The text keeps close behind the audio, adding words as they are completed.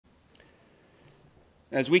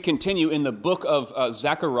As we continue in the book of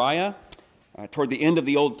Zechariah, toward the end of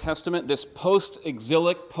the Old Testament, this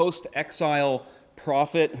post-exilic, post-exile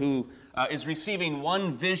prophet who is receiving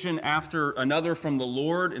one vision after another from the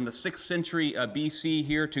Lord in the 6th century BC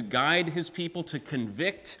here to guide his people, to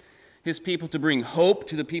convict his people, to bring hope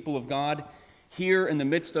to the people of God here in the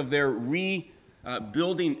midst of their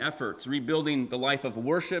rebuilding efforts, rebuilding the life of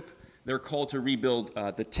worship. They're called to rebuild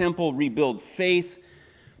the temple, rebuild faith.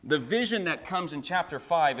 The vision that comes in chapter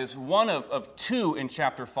 5 is one of two in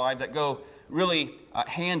chapter 5 that go really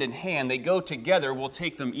hand in hand. They go together. We'll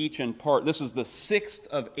take them each in part. This is the 6th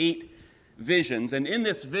of 8 visions. And in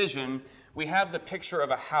this vision, we have the picture of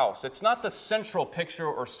a house. It's not the central picture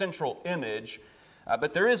or central image,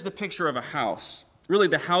 but there is the picture of a house. Really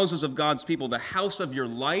the houses of God's people, the house of your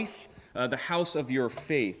life, the house of your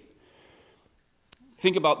faith.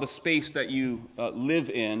 Think about the space that you live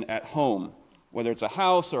in at home. Whether it's a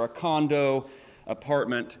house or a condo,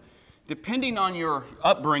 apartment, depending on your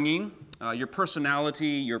upbringing, your personality,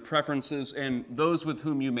 your preferences, and those with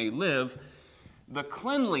whom you may live, the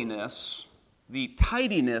cleanliness, the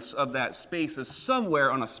tidiness of that space is somewhere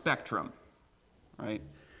on a spectrum, right?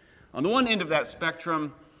 On the one end of that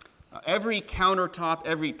spectrum, every countertop,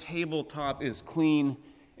 every tabletop is clean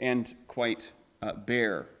and quite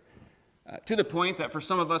bare. To the point that for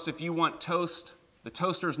some of us, if you want toast, the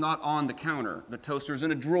toaster's not on the counter. The toaster's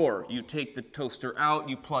in a drawer. You take the toaster out,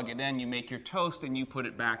 you plug it in, you make your toast, and you put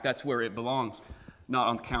it back. That's where it belongs, not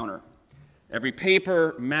on the counter. Every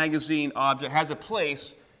paper, magazine, object has a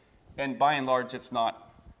place, and by and large, it's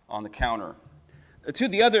not on the counter. To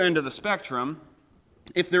the other end of the spectrum,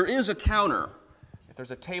 if there is a counter, if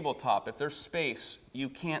there's a tabletop, if there's space, you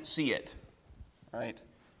can't see it, right?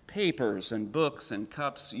 Papers and books and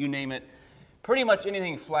cups, you name it. Pretty much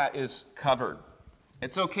anything flat is covered.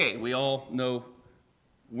 It's okay. We all know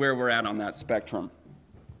where we're at on that spectrum.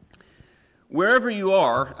 Wherever you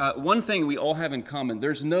are, one thing we all have in common,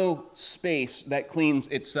 there's no space that cleans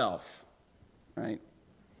itself, right?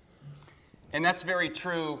 And that's very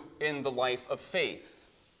true in the life of faith.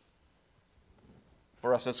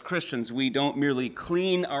 For us as Christians, we don't merely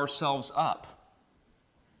clean ourselves up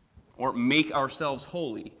or make ourselves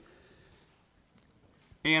holy.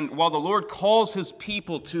 And while the Lord calls his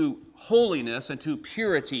people to holiness and to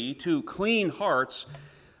purity, to clean hearts,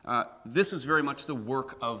 this is very much the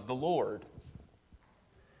work of the Lord.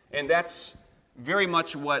 And that's very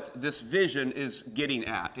much what this vision is getting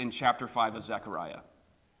at in chapter 5 of Zechariah.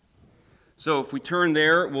 So if we turn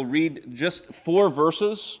there, we'll read just 4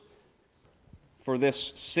 verses for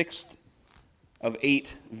this 6th of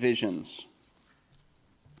 8 visions.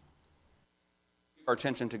 Our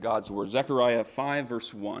attention to God's word. Zechariah 5,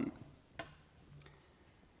 verse 1.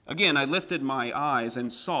 Again, I lifted my eyes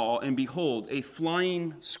and saw, and behold, a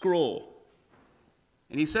flying scroll.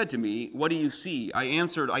 And he said to me, "What do you see?" I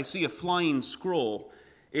answered, "I see a flying scroll.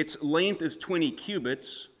 Its length is 20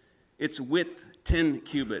 cubits, its width 10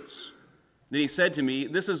 cubits. Then he said to me,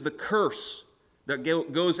 "This is the curse that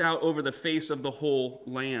goes out over the face of the whole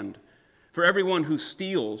land. For everyone who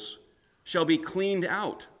steals shall be cleaned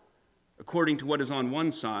out, according to what is on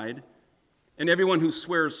one side, and everyone who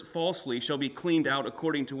swears falsely shall be cleaned out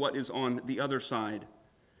according to what is on the other side.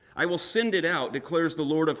 I will send it out, declares the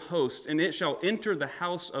Lord of hosts, and it shall enter the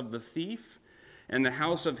house of the thief and the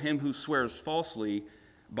house of him who swears falsely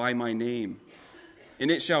by my name.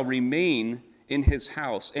 And it shall remain in his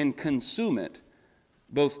house and consume it,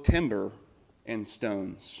 both timber and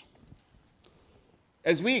stones."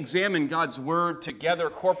 As we examine God's word together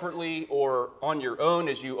corporately or on your own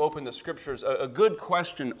as you open the scriptures, a good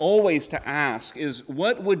question always to ask is,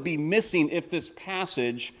 what would be missing if this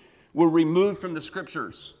passage were removed from the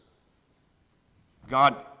scriptures?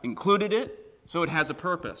 God included it, so it has a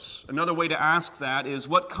purpose. Another way to ask that is,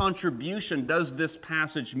 what contribution does this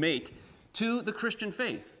passage make to the Christian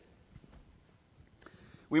faith?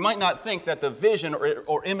 We might not think that the vision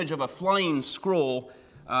or image of a flying scroll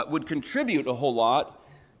would contribute a whole lot,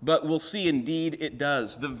 but we'll see indeed it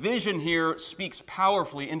does. The vision here speaks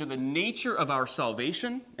powerfully into the nature of our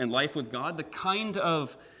salvation and life with God, the kind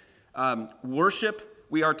of worship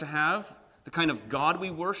we are to have, the kind of God we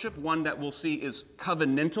worship, one that we'll see is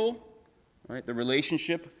covenantal, right? The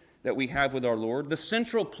relationship that we have with our Lord, the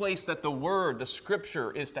central place that the Word, the Scripture,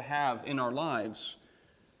 is to have in our lives,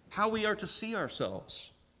 how we are to see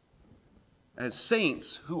ourselves as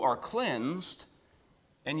saints who are cleansed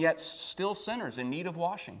and yet still sinners in need of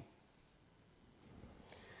washing.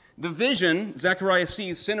 The vision, Zechariah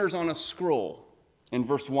sees sinners on a scroll. In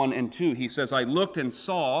verse 1 and 2, he says, "I looked and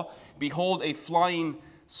saw, behold, a flying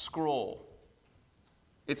scroll.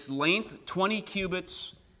 Its length 20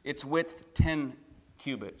 cubits, its width 10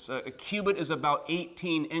 cubits. A cubit is about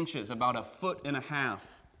 18 inches, about 1.5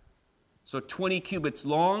 feet. So 20 cubits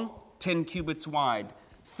long, 10 cubits wide.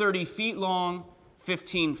 30 feet long,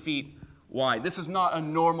 15 feet wide. This is not a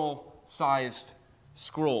normal-sized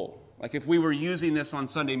scroll. Like if we were using this on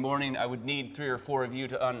Sunday morning, I would need 3 or 4 of you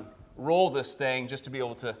to unroll this thing just to be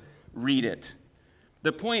able to read it.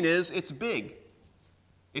 The point is, it's big.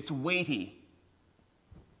 It's weighty.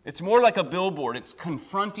 It's more like a billboard. It's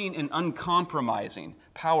confronting and uncompromising,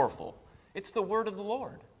 powerful. It's the word of the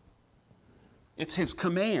Lord. It's his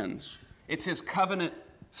commands. It's his covenant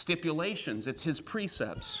stipulations. It's his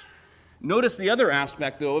precepts. Notice the other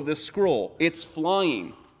aspect, though, of this scroll. It's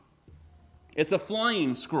flying. It's a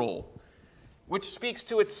flying scroll, which speaks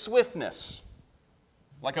to its swiftness,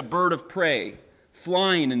 like a bird of prey,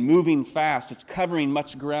 flying and moving fast. It's covering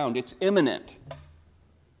much ground. It's imminent.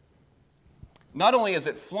 Not only is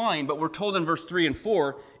it flying, but we're told in verse 3 and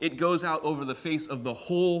 4, it goes out over the face of the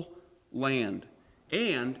whole land.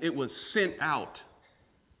 And it was sent out.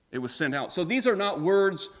 It was sent out. So these are not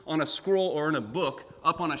words on a scroll or in a book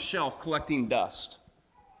up on a shelf collecting dust.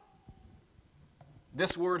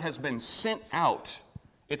 This word has been sent out.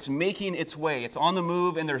 It's making its way. It's on the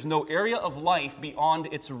move, and there's no area of life beyond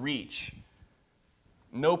its reach.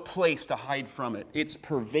 No place to hide from it. It's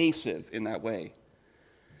pervasive in that way.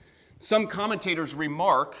 Some commentators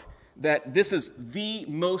remark that this is the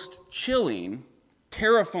most chilling,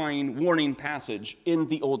 terrifying warning passage in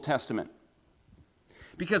the Old Testament.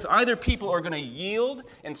 Because either people are going to yield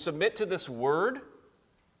and submit to this word,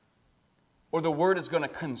 or the word is going to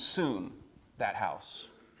consume that house,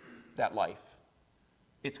 that life.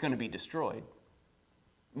 It's going to be destroyed.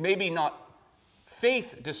 Maybe not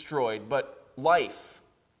faith destroyed, but life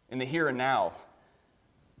in the here and now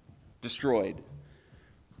destroyed.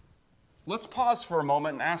 Let's pause for a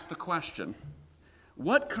moment and ask the question,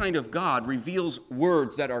 what kind of God reveals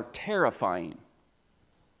words that are terrifying?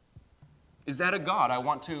 Is that a God I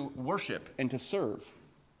want to worship and to serve,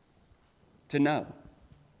 to know?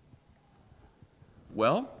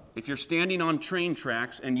 Well, if you're standing on train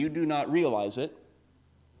tracks and you do not realize it,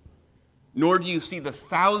 nor do you see the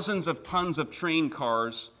thousands of tons of train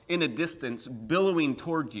cars in a distance billowing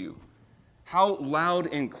toward you, how loud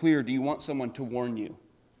and clear do you want someone to warn you?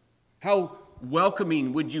 How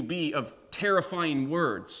welcoming would you be of terrifying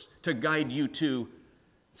words to guide you to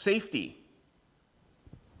safety?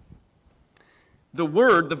 The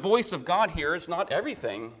word, the voice of God here is not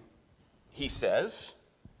everything he says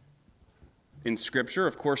in Scripture.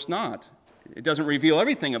 Of course not. It doesn't reveal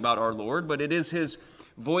everything about our Lord, but it is his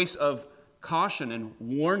voice of caution and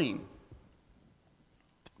warning.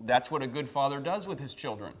 That's what a good father does with his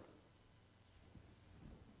children.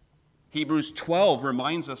 Hebrews 12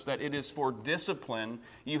 reminds us that it is for discipline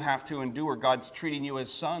you have to endure. God's treating you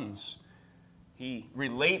as sons. He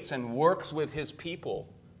relates and works with his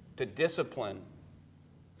people to discipline,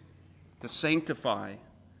 to sanctify.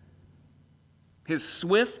 His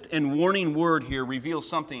swift and warning word here reveals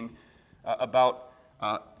something about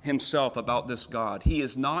himself, about this God. He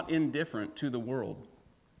is not indifferent to the world.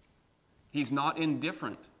 He's not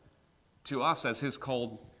indifferent to us as his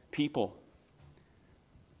called people.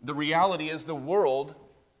 The reality is the world,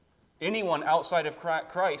 anyone outside of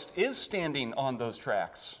Christ, is standing on those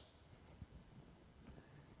tracks.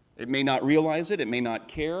 It may not realize it, it may not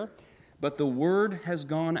care, but the word has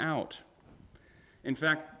gone out. In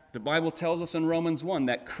fact, the Bible tells us in Romans 1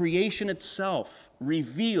 that creation itself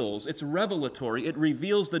reveals, it's revelatory, it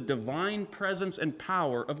reveals the divine presence and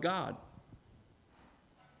power of God.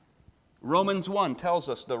 Romans 1 tells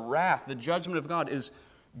us the wrath, the judgment of God is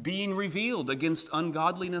being revealed against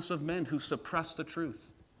ungodliness of men who suppress the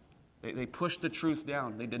truth. They push the truth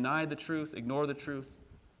down. They deny the truth, ignore the truth.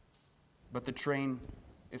 But the train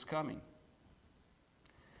is coming.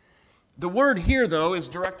 The word here, though, is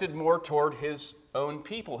directed more toward his own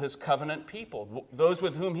people, his covenant people, those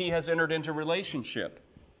with whom he has entered into relationship,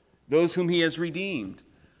 those whom he has redeemed.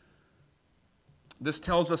 This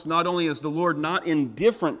tells us not only is the Lord not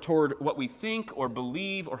indifferent toward what we think or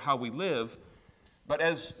believe or how we live, but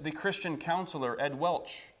as the Christian counselor Ed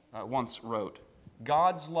Welch once wrote,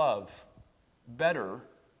 God's love better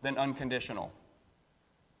than unconditional.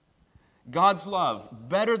 God's love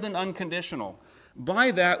better than unconditional.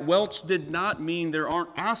 By that, Welch did not mean there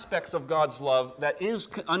aren't aspects of God's love that is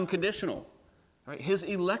unconditional. Right? His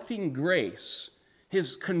electing grace,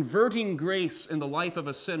 his converting grace in the life of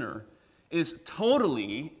a sinner is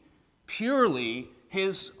totally, purely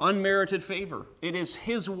his unmerited favor. It is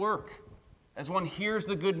his work. As one hears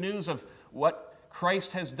the good news of what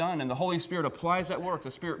Christ has done and the Holy Spirit applies that work,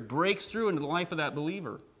 the Spirit breaks through into the life of that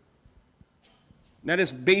believer. That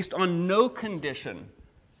is based on no condition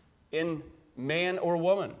in man or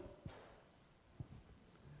woman.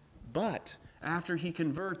 But after he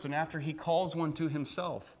converts and after he calls one to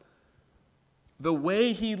himself, the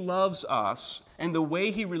way he loves us and the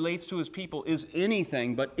way he relates to his people is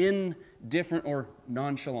anything but indifferent or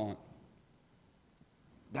nonchalant.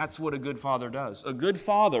 That's what a good father does. A good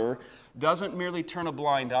father doesn't merely turn a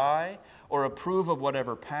blind eye or approve of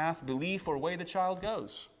whatever path, belief, or way the child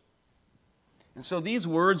goes. And so these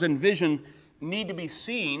words and vision need to be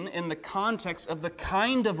seen in the context of the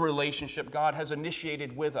kind of relationship God has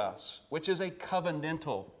initiated with us, which is a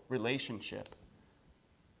covenantal relationship,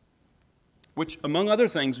 which, among other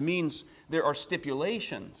things, means there are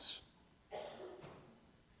stipulations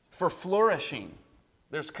for flourishing.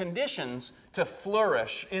 There's conditions to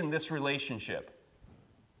flourish in this relationship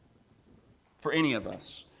for any of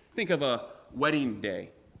us. Think of a wedding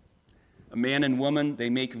day. A man and woman, they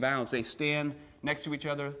make vows. They stand next to each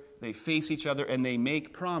other, they face each other, and they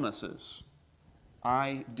make promises.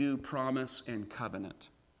 I do promise and covenant,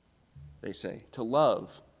 they say, to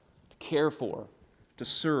love, to care for, to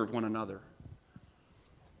serve one another.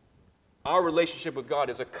 Our relationship with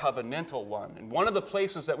God is a covenantal one. And one of the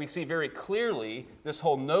places that we see very clearly this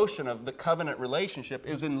whole notion of the covenant relationship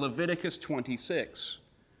is in Leviticus 26.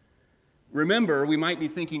 Remember, we might be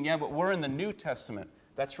thinking, yeah, but we're in the New Testament.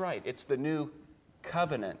 That's right. It's the new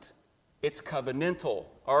covenant. It's covenantal.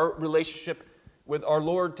 Our relationship with our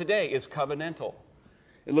Lord today is covenantal.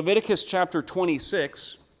 In Leviticus chapter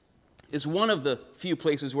 26 is one of the few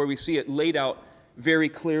places where we see it laid out very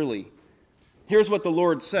clearly. Here's what the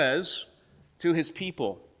Lord says to his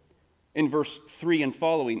people in verse 3 and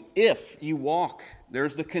following. If you walk,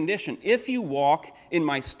 there's the condition, if you walk in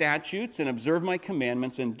my statutes and observe my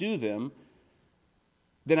commandments and do them,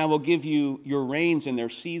 then I will give you your rains in their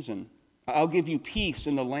season. I'll give you peace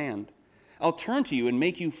in the land. I'll turn to you and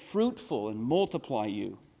make you fruitful and multiply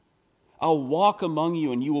you. I'll walk among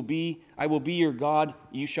you and I will be your God,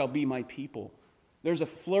 you shall be my people. There's a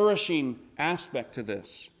flourishing aspect to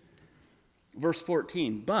this. Verse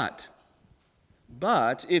 14, but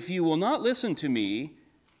if you will not listen to me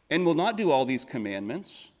and will not do all these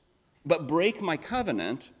commandments, but break my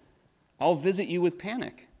covenant, I'll visit you with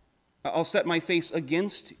panic. I'll set my face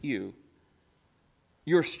against you.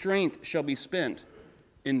 Your strength shall be spent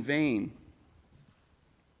in vain.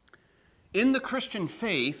 In the Christian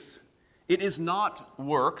faith, it is not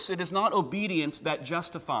works, it is not obedience that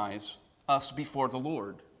justifies us before the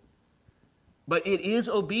Lord. But it is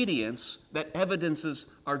obedience that evidences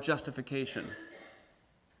our justification.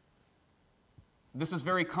 This is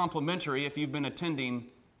very complimentary if you've been attending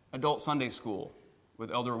adult Sunday school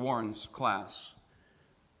with Elder Warren's class.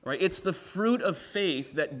 Right? It's the fruit of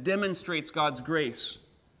faith that demonstrates God's grace,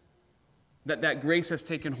 that grace has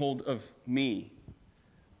taken hold of me.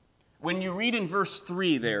 When you read in verse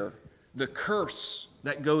 3 there, the curse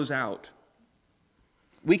that goes out,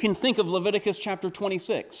 we can think of Leviticus chapter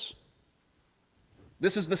 26.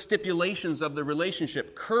 This is the stipulations of the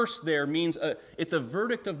relationship. Curse there means it's a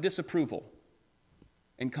verdict of disapproval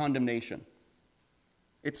and condemnation.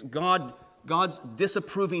 It's God's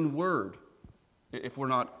disapproving word if we're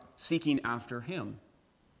not seeking after him.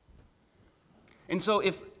 And so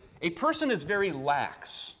if a person is very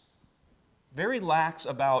lax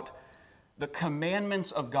about the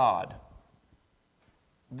commandments of God,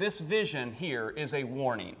 this vision here is a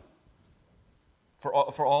warning for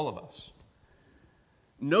all of us.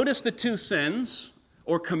 Notice the two sins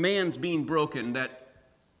or commands being broken that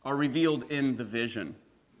are revealed in the vision.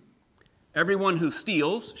 Everyone who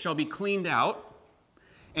steals shall be cleaned out,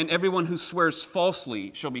 and everyone who swears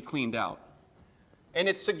falsely shall be cleaned out. And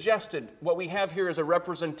it's suggested what we have here is a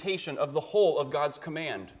representation of the whole of God's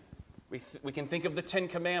command. We can think of the Ten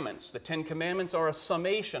Commandments. The Ten Commandments are a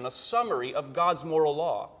summation, a summary of God's moral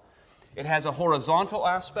law. It has a horizontal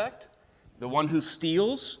aspect. The one who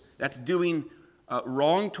steals, that's doing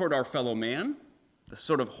wrong toward our fellow man, the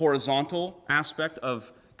sort of horizontal aspect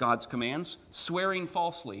of God's commands. Swearing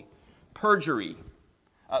falsely, perjury,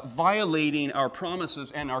 violating our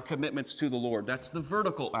promises and our commitments to the Lord. That's the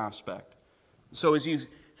vertical aspect. So as you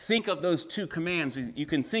think of those two commands, you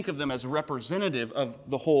can think of them as representative of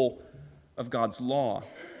the whole of God's law.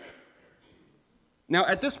 Now,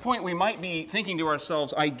 at this point, we might be thinking to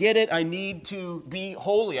ourselves, I get it, I need to be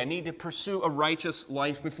holy. I need to pursue a righteous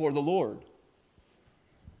life before the Lord.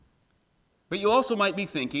 But you also might be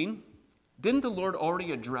thinking, didn't the Lord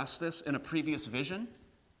already address this in a previous vision?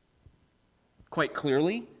 Quite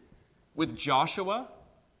clearly, with Joshua,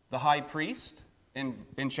 the high priest,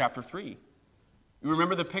 in chapter 3. You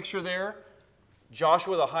remember the picture there?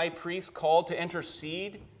 Joshua, the high priest, called to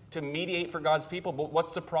intercede to mediate for God's people. But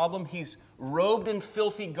what's the problem? He's robed in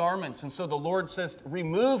filthy garments. And so the Lord says,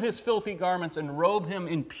 remove his filthy garments and robe him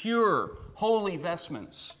in pure, holy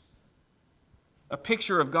vestments. A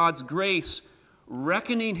picture of God's grace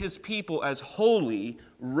reckoning his people as holy,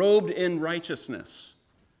 robed in righteousness.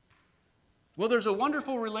 Well, there's a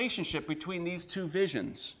wonderful relationship between these two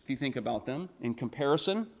visions, if you think about them in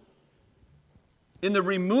comparison. In the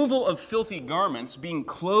removal of filthy garments, being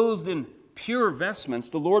clothed in pure vestments,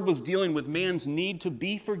 the Lord was dealing with man's need to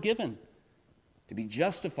be forgiven, to be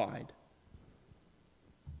justified,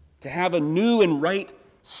 to have a new and right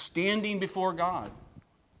standing before God.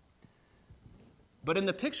 But in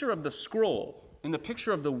the picture of the scroll, in the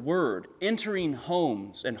picture of the word entering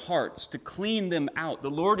homes and hearts to clean them out, the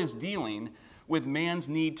Lord is dealing with man's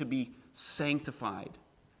need to be sanctified,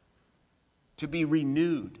 to be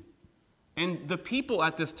renewed. And the people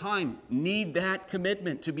at this time need that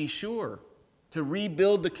commitment, to be sure, to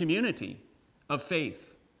rebuild the community of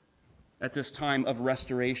faith at this time of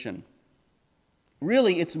restoration.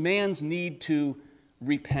 Really, it's man's need to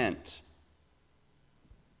repent.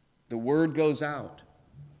 The word goes out.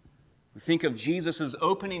 We think of Jesus'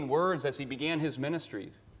 opening words as he began his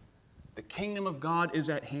ministries. The kingdom of God is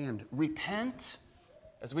at hand. Repent,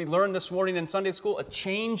 as we learned this morning in Sunday school, a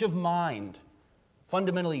change of mind.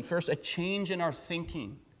 Fundamentally, first, a change in our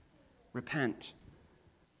thinking. Repent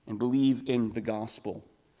and believe in the gospel.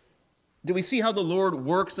 Do we see how the Lord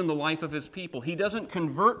works in the life of his people? He doesn't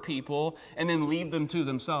convert people and then leave them to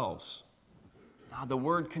themselves. Now, the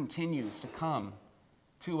word continues to come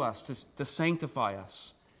to us, to sanctify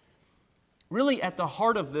us. Really, at the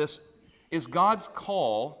heart of this is God's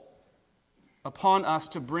call upon us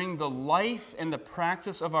to bring the life and the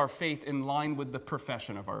practice of our faith in line with the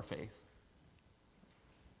profession of our faith.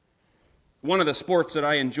 One of the sports that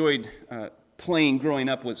I enjoyed playing growing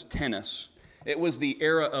up was tennis. It was the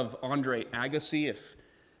era of Andre Agassi. If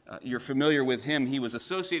you're familiar with him, he was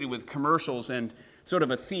associated with commercials and sort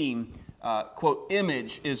of a theme, quote,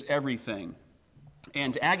 image is everything.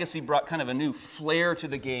 And Agassi brought kind of a new flair to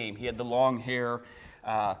the game. He had the long hair,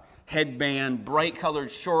 headband, bright colored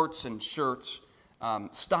shorts and shirts.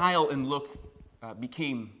 Style and look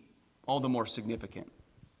became all the more significant.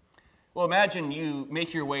 Well, imagine you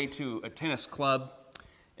make your way to a tennis club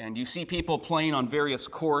and you see people playing on various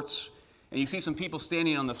courts, and you see some people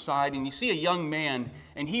standing on the side, and you see a young man,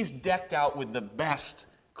 and he's decked out with the best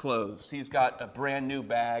clothes. He's got a brand new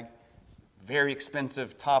bag, very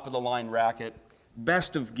expensive top-of-the-line racket,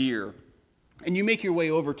 best of gear. And you make your way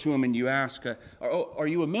over to him and you ask, are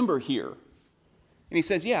you a member here? And he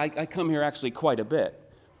says, yeah, I come here actually quite a bit.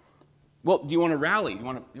 Well, do you want to rally? You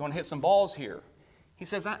want to hit some balls here? He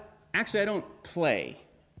says, actually, I don't play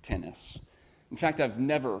tennis. In fact, I've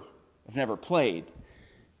never played.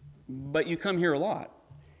 But you come here a lot.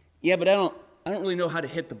 Yeah, but I don't really know how to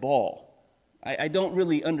hit the ball. I don't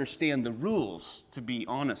really understand the rules, to be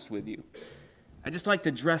honest with you. I just like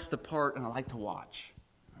to dress the part and I like to watch.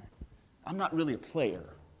 I'm not really a player.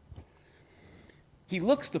 He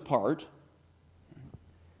looks the part,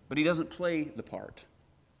 but he doesn't play the part.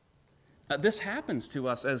 This happens to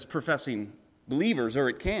us as professing believers, or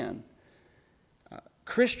it can.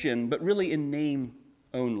 Christian, but really in name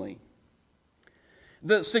only.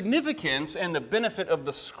 The significance and the benefit of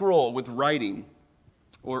the scroll with writing,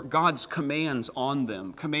 or God's commands on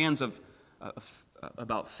them, commands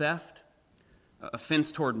about theft,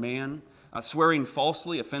 offense toward man, swearing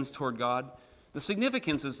falsely, offense toward God. The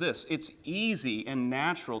significance is this: it's easy and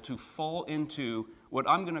natural to fall into what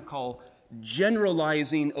I'm going to call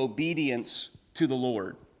generalizing obedience to the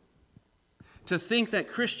Lord. To think that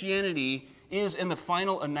Christianity is, in the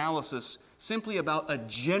final analysis, simply about a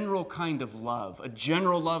general kind of love, a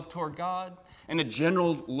general love toward God and a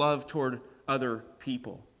general love toward other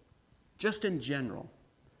people, just in general.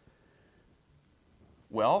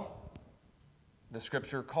 Well, the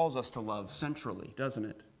Scripture calls us to love centrally, doesn't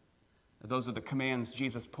it? Those are the commands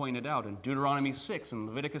Jesus pointed out in Deuteronomy 6 and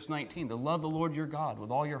Leviticus 19, to love the Lord your God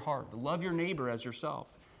with all your heart, to love your neighbor as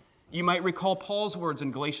yourself. You might recall Paul's words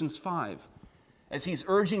in Galatians 5. As he's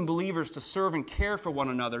urging believers to serve and care for one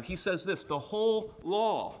another, he says this: the whole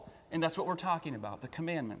law, and that's what we're talking about, the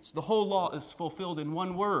commandments, the whole law is fulfilled in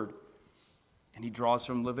one word. And he draws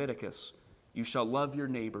from Leviticus: you shall love your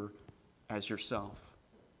neighbor as yourself.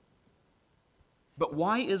 But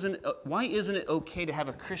why isn't it okay to have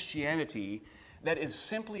a Christianity that is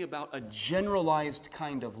simply about a generalized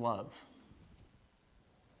kind of love?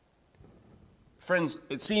 Friends,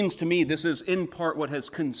 it seems to me this is in part what has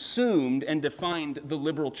consumed and defined the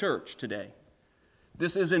liberal church today.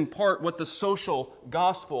 This is in part what the social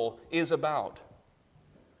gospel is about.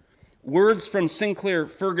 Words from Sinclair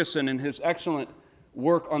Ferguson in his excellent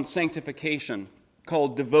work on sanctification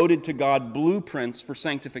called Devoted to God, Blueprints for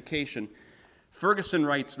Sanctification. Ferguson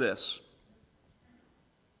writes this: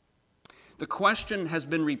 the question has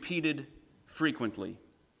been repeated frequently.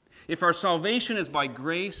 If our salvation is by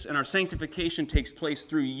grace and our sanctification takes place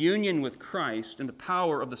through union with Christ and the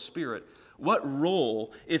power of the Spirit, what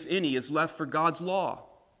role, if any, is left for God's law?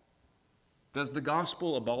 Does the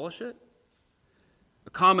gospel abolish it? A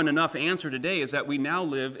common enough answer today is that we now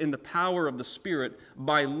live in the power of the Spirit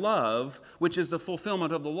by love, which is the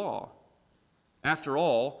fulfillment of the law. After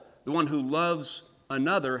all, the one who loves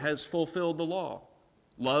another has fulfilled the law.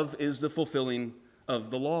 Love is the fulfilling of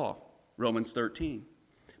the law, Romans 13.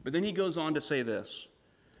 But then he goes on to say this: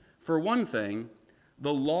 for one thing,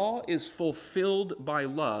 the law is fulfilled by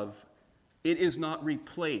love. It is not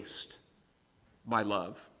replaced by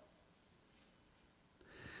love.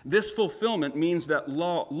 This fulfillment means that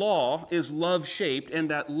law is love-shaped and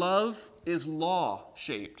that love is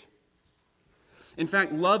law-shaped. In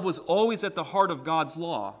fact, love was always at the heart of God's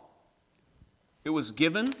law. It was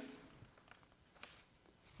given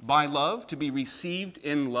by love, to be received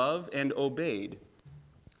in love, and obeyed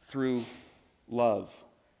through love.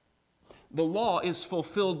 The law is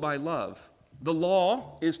fulfilled by love. The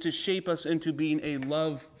law is to shape us into being a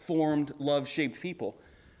love-formed, love-shaped people.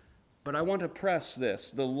 But I want to press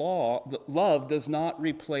this: love does not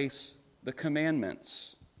replace the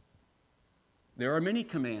commandments. There are many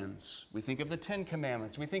commands. We think of the 10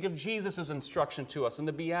 Commandments. We think of Jesus' instruction to us in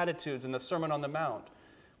the Beatitudes and the Sermon on the Mount.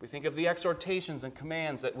 We think of the exhortations and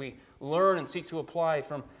commands that we learn and seek to apply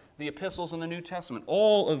from the epistles in the New Testament,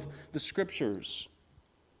 all of the Scriptures.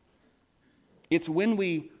 It's when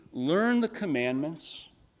we learn the commandments,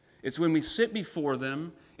 it's when we sit before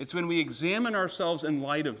them, it's when we examine ourselves in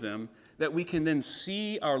light of them, that we can then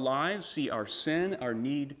see our lives, see our sin, our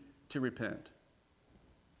need to repent.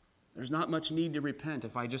 There's not much need to repent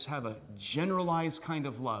if I just have a generalized kind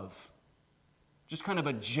of love, just kind of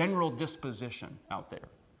a general disposition out there.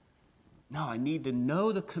 No, I need to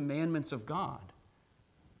know the commandments of God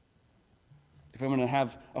if I'm going to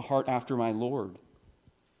have a heart after my Lord.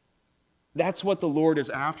 That's what the Lord is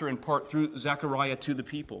after in part through Zechariah to the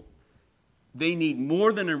people. They need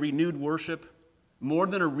more than a renewed worship, more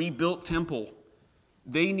than a rebuilt temple.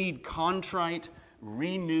 They need contrite,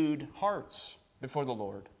 renewed hearts before the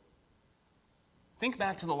Lord. Think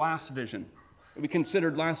back to the last vision that we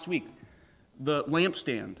considered last week, the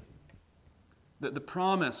lampstand, the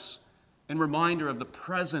promise and reminder of the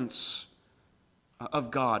presence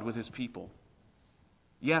of God with his people.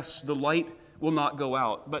 Yes, the light will not go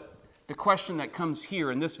out, but the question that comes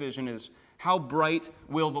here in this vision is, how bright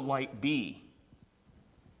will the light be?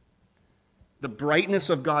 The brightness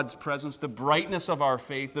of God's presence, the brightness of our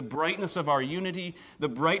faith, the brightness of our unity, the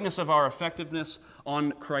brightness of our effectiveness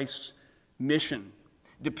on Christ's mission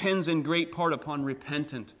depends in great part upon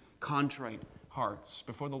repentant, contrite hearts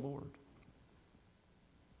before the Lord.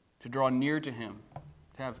 To draw near to him,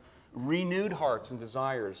 to have renewed hearts and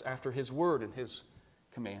desires after his word and his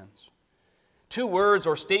commands. 2 words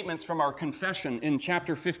or statements from our confession in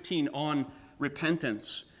chapter 15 on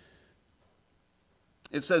repentance.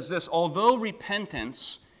 It says this: although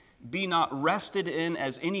repentance be not rested in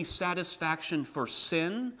as any satisfaction for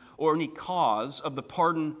sin or any cause of the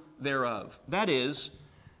pardon thereof. That is,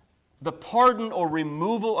 the pardon or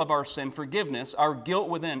removal of our sin, forgiveness, our guilt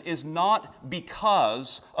within, is not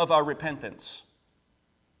because of our repentance.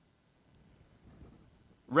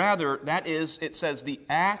 Rather, that is, it says, the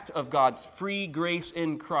act of God's free grace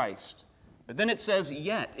in Christ. But then it says,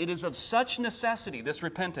 yet, it is of such necessity, this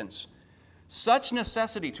repentance, such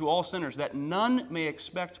necessity to all sinners that none may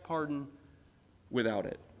expect pardon without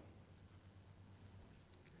it.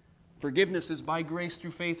 Forgiveness is by grace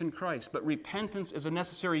through faith in Christ, but repentance is a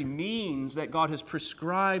necessary means that God has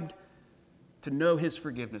prescribed to know his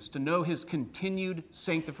forgiveness, to know his continued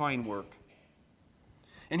sanctifying work.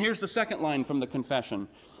 And here's the second line from the confession: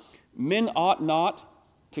 men ought not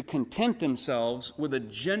to content themselves with a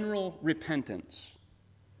general repentance,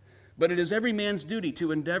 but it is every man's duty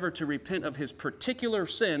to endeavor to repent of his particular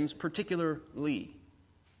sins particularly.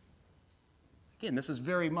 Again, this is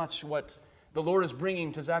very much what the Lord is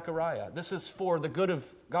bringing to Zechariah. This is for the good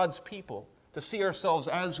of God's people, to see ourselves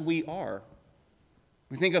as we are.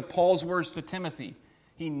 We think of Paul's words to Timothy.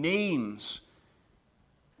 He names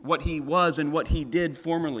what he was and what he did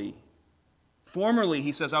formerly. Formerly,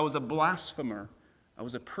 he says, I was a blasphemer, I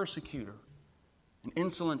was a persecutor, an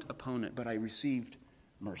insolent opponent, but I received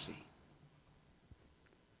mercy.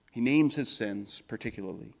 He names his sins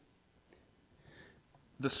particularly.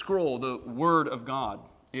 The scroll, the Word of God,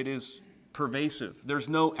 it is pervasive. There's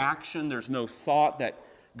no action, there's no thought that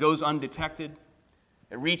goes undetected.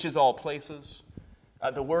 It reaches all places.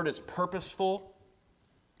 The Word is purposeful.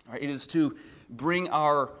 It is to bring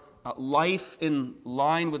our life in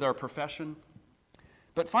line with our profession.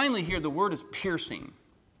 But finally here, the Word is piercing.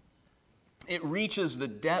 It reaches the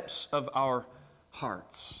depths of our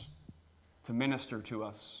hearts to minister to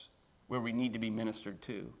us where we need to be ministered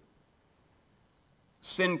to.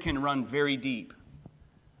 Sin can run very deep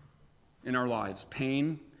in our lives.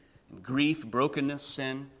 Pain, grief, brokenness,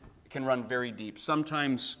 sin can run very deep.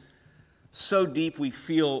 Sometimes so deep we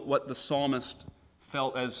feel what the psalmist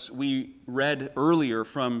felt as we read earlier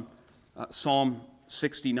from Psalm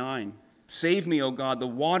 69. Save me, O God, the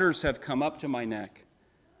waters have come up to my neck.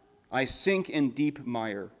 I sink in deep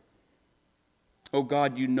mire. O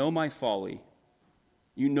God, you know my folly.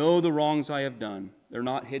 You know the wrongs I have done. They're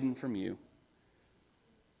not hidden from you.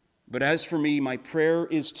 But as for me, my prayer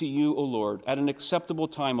is to you, O Lord, at an acceptable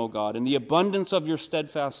time, O God. In the abundance of your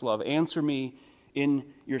steadfast love, answer me in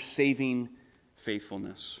your saving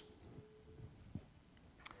faithfulness.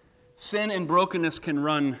 Sin and brokenness can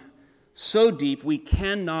run so deep we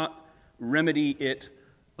cannot remedy it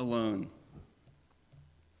alone.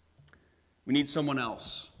 We need someone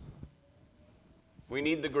else. We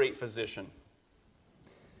need the great physician.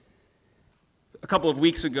 A couple of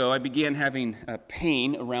weeks ago, I began having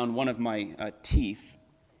pain around one of my teeth.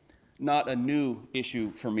 Not a new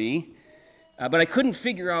issue for me, but I couldn't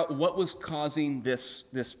figure out what was causing this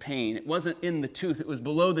pain. It wasn't in the tooth. It was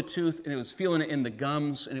below the tooth, and it was feeling it in the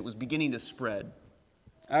gums, and it was beginning to spread.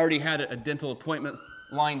 I already had a dental appointment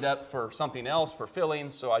lined up for something else, for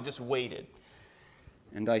fillings, so I just waited.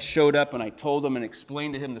 And I showed up, and I told him and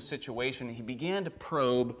explained to him the situation. He began to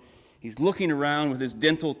probe. He's looking around with his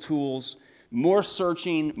dental tools, more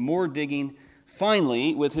searching, more digging.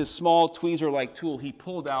 Finally, with his small tweezer-like tool, he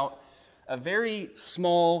pulled out a very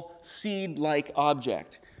small seed-like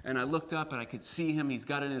object. And I looked up and I could see him. He's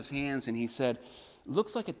got it in his hands, and he said, "It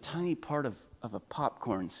looks like a tiny part of a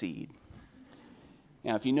popcorn seed."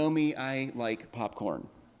 Now, if you know me, I like popcorn.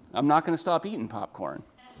 I'm not going to stop eating popcorn.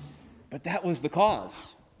 But that was the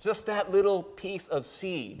cause. Just that little piece of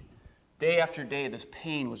seed. Day after day, this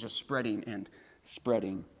pain was just spreading and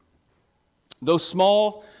spreading. Though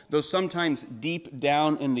small, though sometimes deep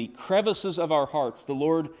down in the crevices of our hearts, the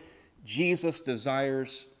Lord Jesus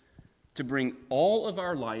desires to bring all of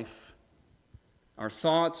our life, our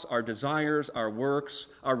thoughts, our desires, our works,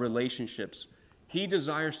 our relationships. He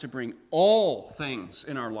desires to bring all things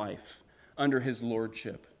in our life under his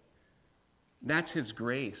lordship. That's his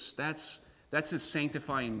grace. That's his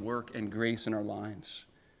sanctifying work and grace in our lives.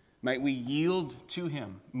 Might we yield to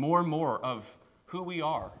him more and more of who we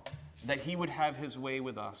are, that he would have his way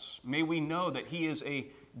with us. May we know that he is a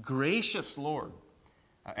gracious Lord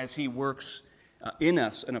as he works in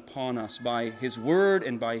us and upon us by his word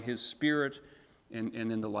and by his Spirit and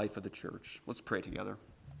in the life of the church. Let's pray together.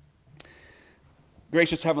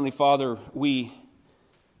 Gracious Heavenly Father, we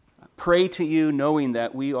pray to you knowing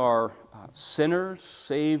that we are sinners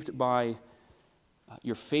saved by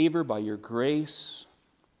your favor, by your grace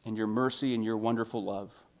and your mercy and your wonderful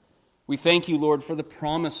love. We thank you, Lord, for the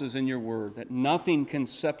promises in your word that nothing can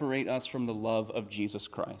separate us from the love of Jesus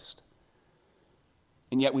Christ.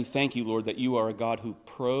 And yet we thank you, Lord, that you are a God who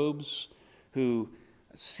probes, who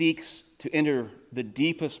seeks to enter the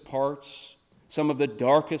deepest parts, some of the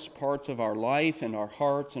darkest parts of our life and our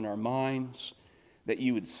hearts and our minds, that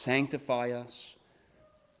you would sanctify us.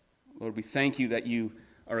 Lord, we thank you that you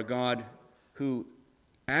are a God who,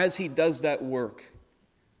 as he does that work,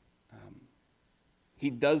 he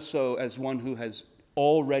does so as one who has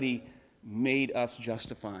already made us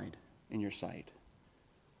justified in your sight.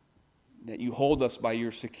 That you hold us by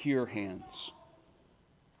your secure hands.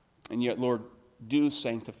 And yet, Lord, do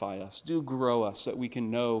sanctify us, do grow us, that we can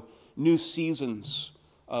know new seasons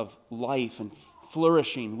of life and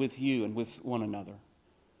flourishing with you and with one another.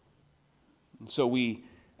 And so we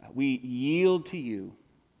yield to you,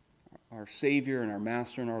 our Savior and our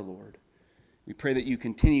Master and our Lord. We pray that you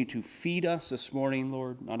continue to feed us this morning,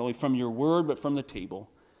 Lord, not only from your word, but from the table.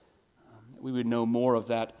 That we would know more of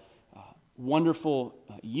that wonderful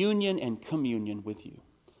union and communion with you.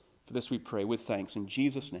 For this we pray with thanks in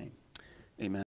Jesus' name. Amen.